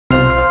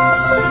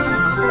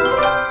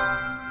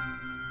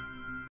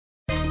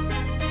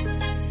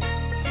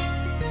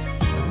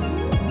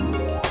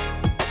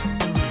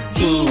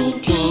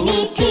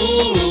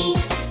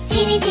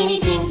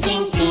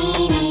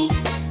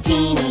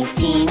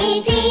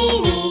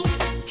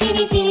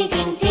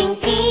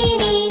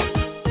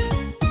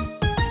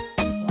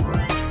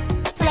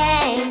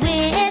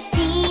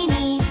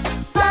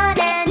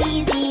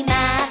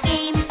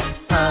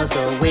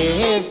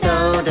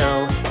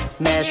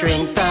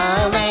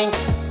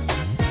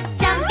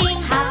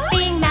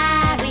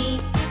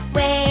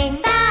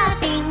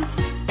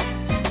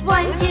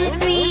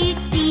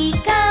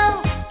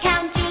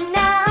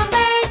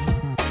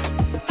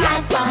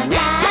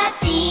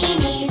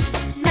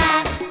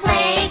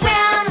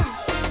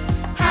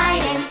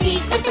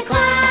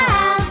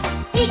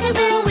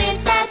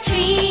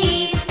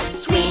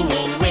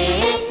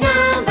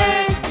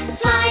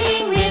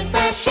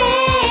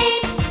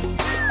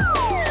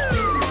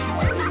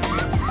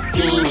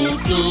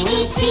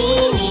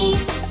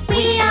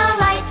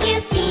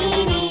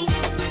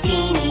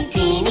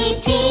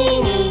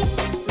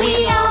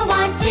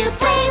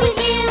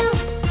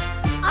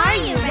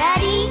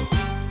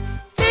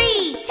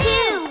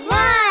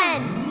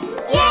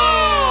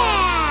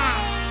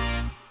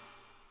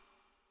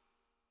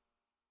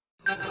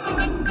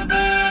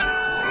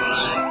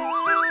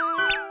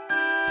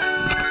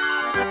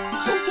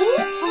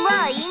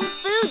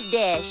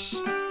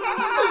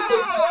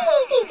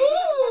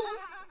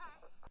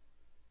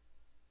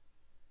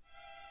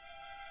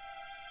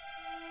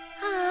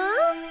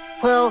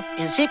Well,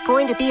 is it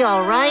going to be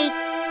all right?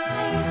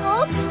 I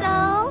hope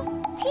so.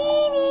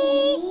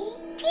 Tini!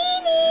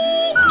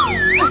 Tini!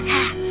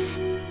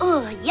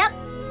 Oh, yep.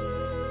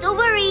 Don't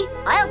worry,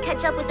 I'll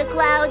catch up with the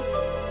clouds.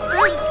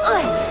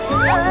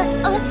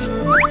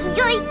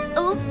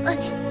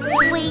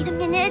 Wait a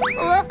minute.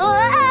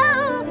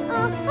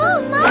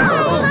 Oh my!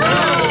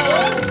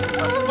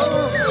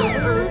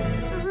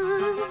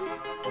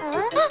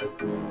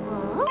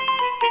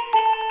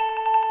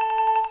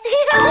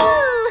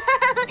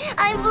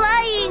 I'm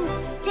flying.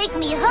 Take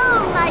me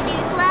home, my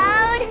dear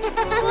cloud.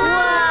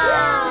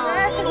 Wow!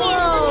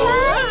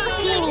 Whoa!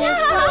 Tini is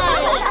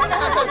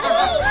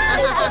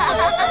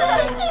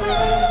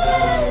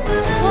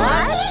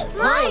What?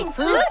 Flying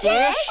food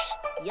dish?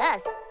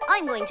 Yes,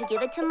 I'm going to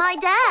give it to my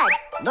dad.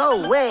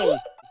 No way!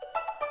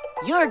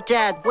 Your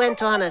dad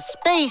went on a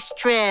space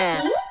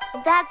trip.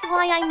 That's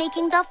why I'm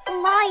making the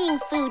flying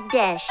food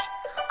dish.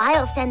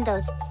 I'll send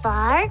those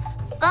far,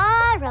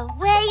 far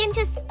away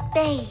into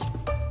space.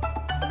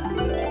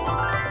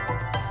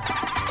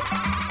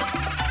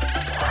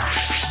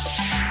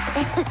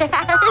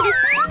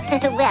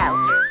 Well,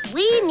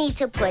 we need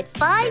to put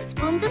 5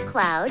 spoons of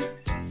cloud,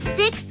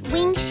 6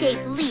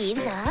 wing-shaped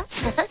leaves,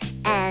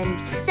 and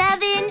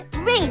 7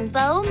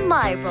 rainbow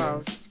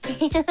marbles.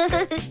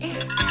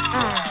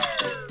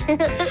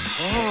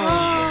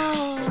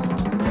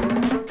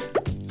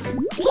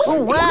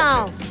 Oh,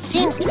 wow!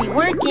 Seems to be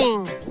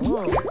working.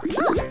 Whoa.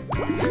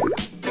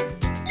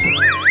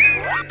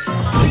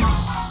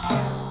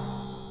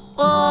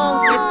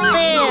 Oh, it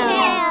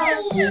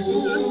failed.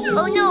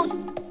 Oh, no,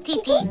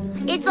 Titi.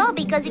 It's all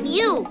because of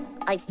you.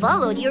 I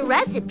followed your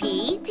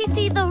recipe.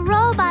 Titi the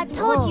robot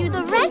told you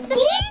the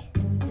recipe?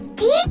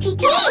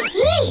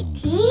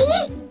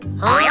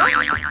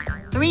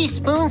 Huh? 3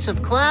 spoons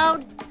of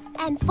cloud?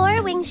 And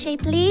 4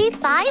 wing-shaped leaves?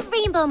 5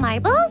 rainbow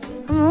marbles?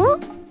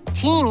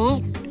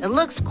 Tini, it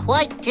looks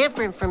quite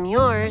different from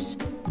yours.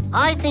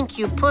 I think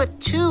you put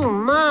too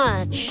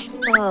much.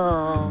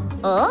 Oh.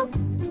 Oh?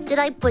 Did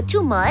I put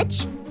too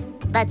much?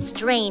 That's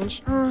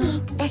strange.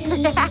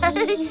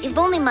 If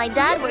only my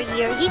dad were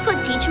here, he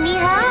could teach me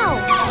how.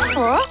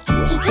 Oh?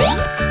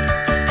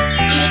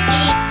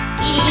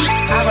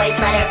 A voice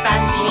letter from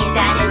Tini's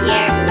dad is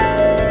here.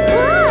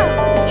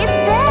 Wow! It's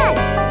Dad!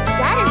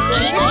 Dad is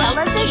going to tell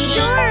us a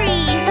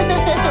story.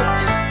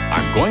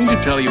 I'm going to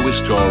tell you a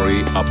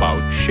story about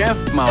Chef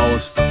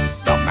Mouse,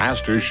 the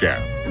Master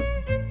Chef.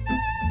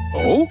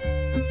 Oh?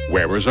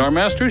 Where is our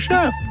Master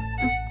Chef?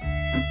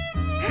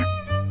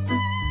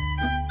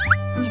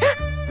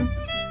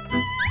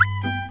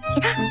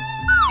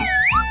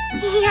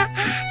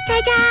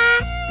 Ta-da!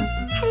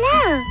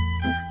 Hello,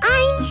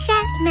 I'm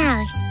Chef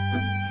Mouse.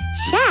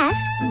 Chef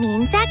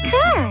means a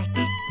cook.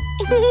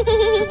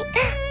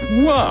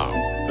 Wow,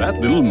 that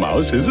little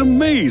mouse is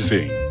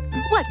amazing.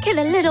 What can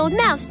a little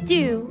mouse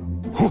do?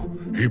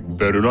 He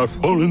better not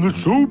fall in the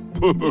soup.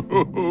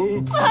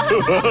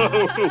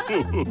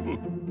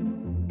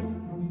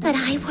 But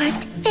I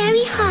worked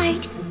very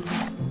hard.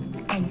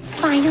 And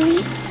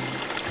finally,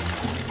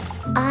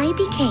 I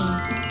became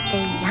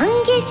the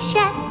youngest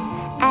chef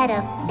at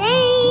a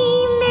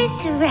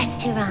famous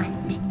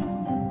restaurant.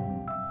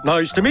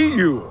 Nice to meet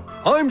you.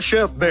 I'm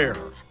Chef Bear.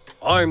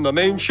 I'm the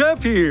main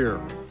chef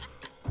here.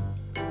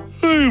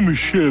 I'm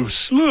Chef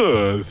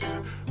Sloth.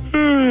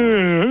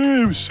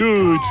 I'm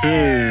so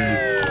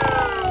tired.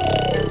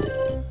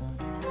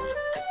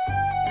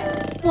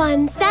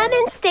 1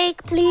 salmon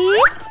steak,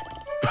 please.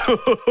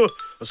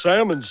 A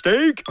salmon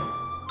steak?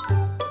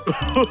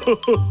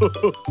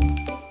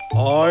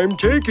 I'm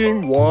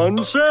taking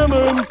 1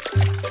 salmon.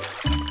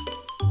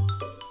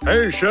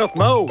 Hey, Chef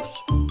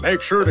Mouse,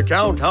 make sure to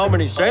count how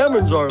many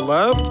salmons are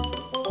left.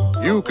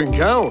 You can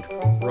count,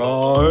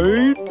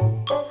 right?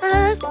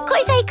 Of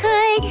course I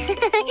could.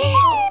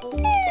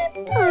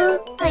 Oh,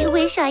 I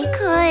wish I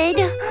could.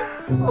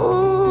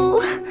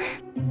 Oh.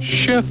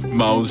 Chef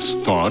Mouse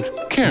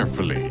thought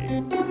carefully.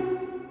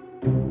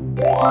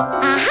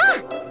 Aha!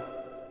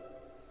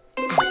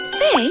 At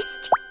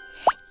first,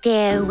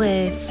 there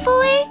were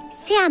 4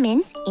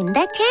 salmons in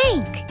the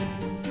tank.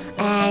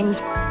 And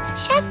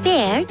Chef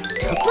Bear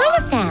took 1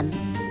 of them.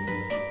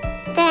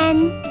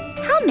 Then,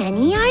 how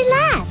many are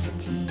left?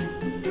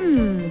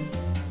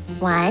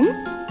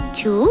 1,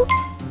 2,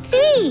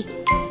 3.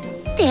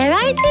 There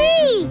are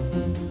 3.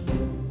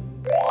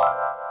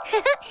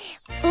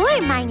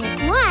 4 minus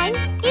 1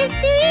 is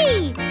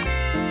 3.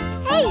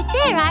 Hey,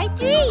 there are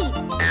 3.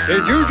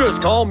 Did you just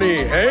call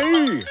me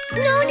hey?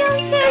 No,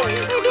 sir.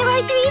 There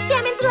are 3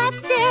 salmons left,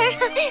 sir.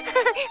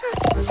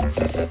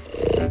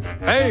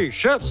 Hey,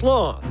 Chef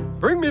Sloth,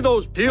 bring me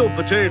those peeled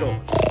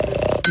potatoes.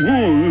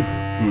 Oh,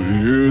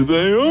 here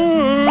they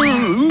are.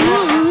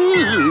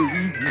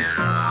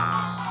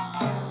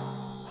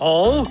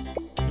 Huh?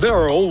 There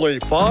are only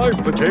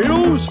 5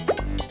 potatoes?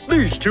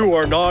 These 2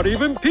 are not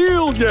even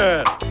peeled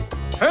yet.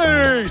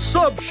 Hey,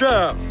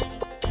 sub-chef!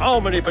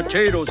 How many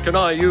potatoes can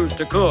I use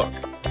to cook?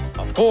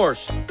 Of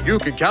course, you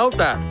can count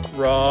that,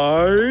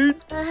 right?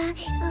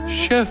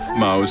 Chef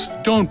Mouse,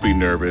 don't be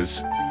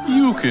nervous.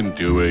 You can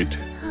do it.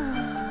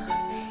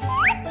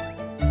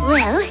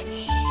 Well,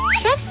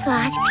 Chef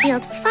Sloth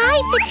peeled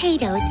 5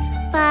 potatoes,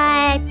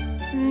 but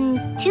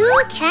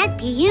 2 can't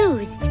be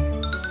used.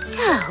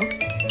 So,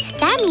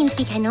 that means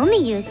we can only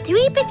use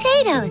 3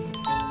 potatoes.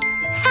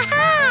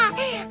 Ha-ha!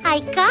 I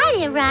got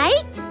it,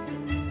 right?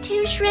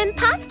 2 shrimp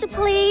pasta,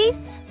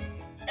 please.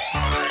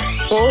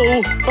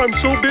 Oh, I'm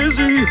so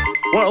busy.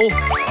 Well,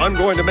 I'm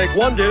going to make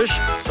one dish,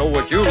 so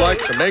would you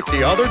like to make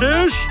the other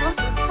dish?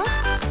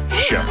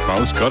 Chef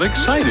Mouse got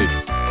excited.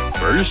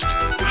 First,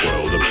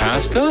 boil the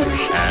pasta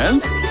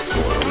and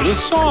boil the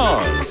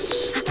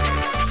sauce.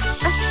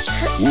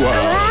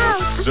 Wow,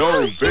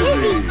 so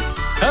busy.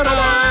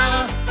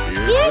 Ta-da!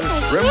 Here's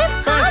the shrimp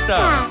pasta.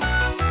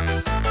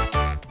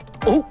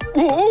 Oh,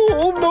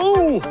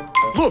 no!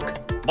 Look,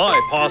 my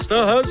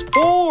pasta has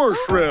 4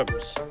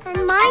 shrimps.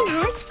 And mine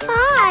has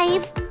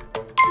 5.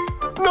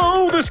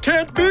 No, this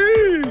can't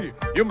be!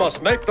 You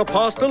must make the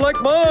pasta like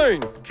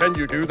mine. Can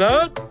you do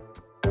that?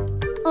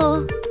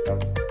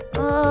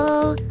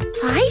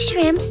 5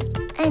 shrimps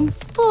and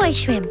 4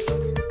 shrimps.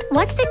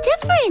 What's the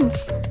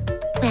difference?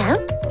 Well,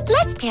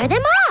 let's pair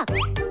them up.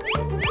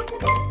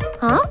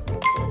 Huh?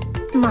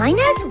 Mine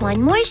has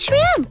 1 more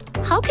shrimp.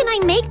 How can I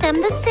make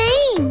them the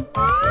same?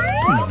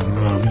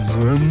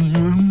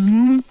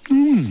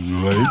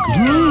 Like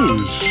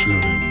this.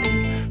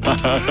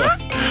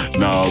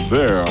 Now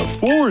there are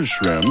 4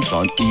 shrimps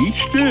on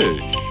each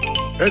dish.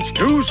 It's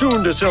too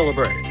soon to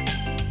celebrate.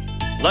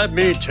 Let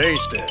me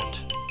taste it.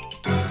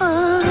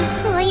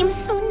 I am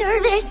so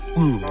nervous.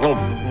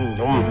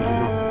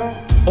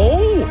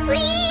 Oh!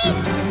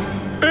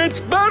 It's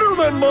better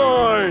than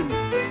mine!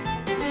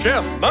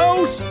 Chef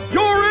Mouse,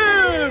 you're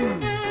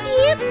in!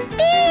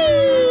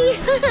 Yippee!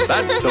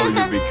 That's how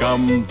you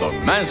become the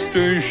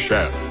Master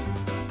Chef.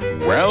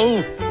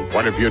 Well,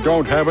 what if you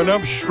don't have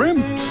enough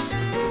shrimps?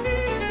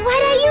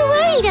 What are you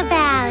worried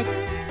about?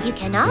 You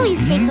can always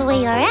take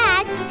away or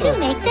add to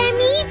make them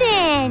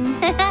even.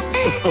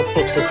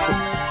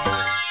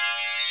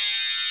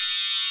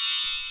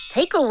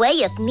 Take away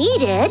if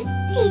needed.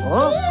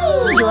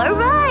 You're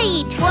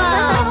right.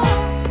 Wow.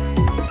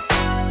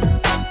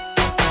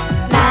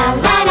 La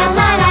la la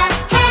la la,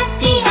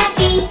 happy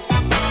happy.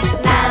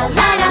 La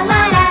la la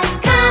la la,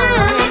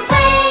 come and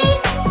play.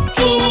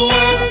 Tini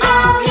and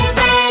all his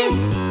friends,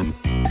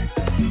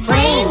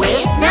 playing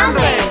with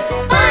numbers,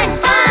 fun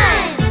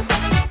fun.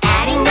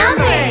 Adding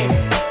numbers,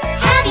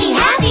 happy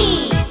happy.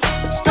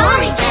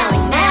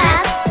 Storytelling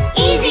math,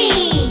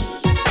 easy.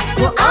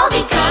 We'll all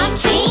become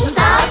kings of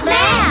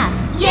math.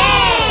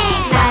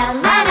 Yeah! La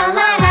la la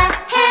la la,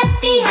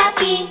 happy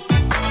happy.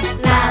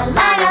 La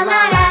la la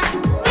la la,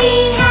 we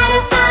had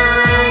a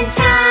fun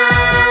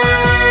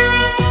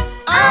time.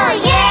 Oh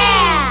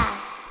yeah!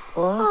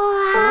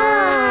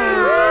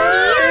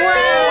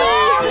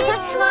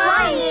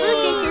 Flying food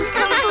dish is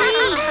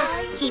complete.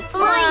 Keep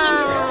flying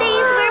into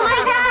space where my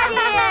dad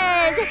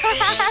is.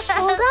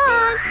 Hold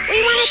on. We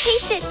want to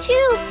taste it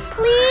too.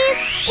 Please,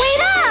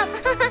 wait up.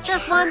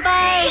 Just one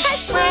bite.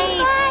 Just one Wait.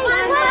 bite.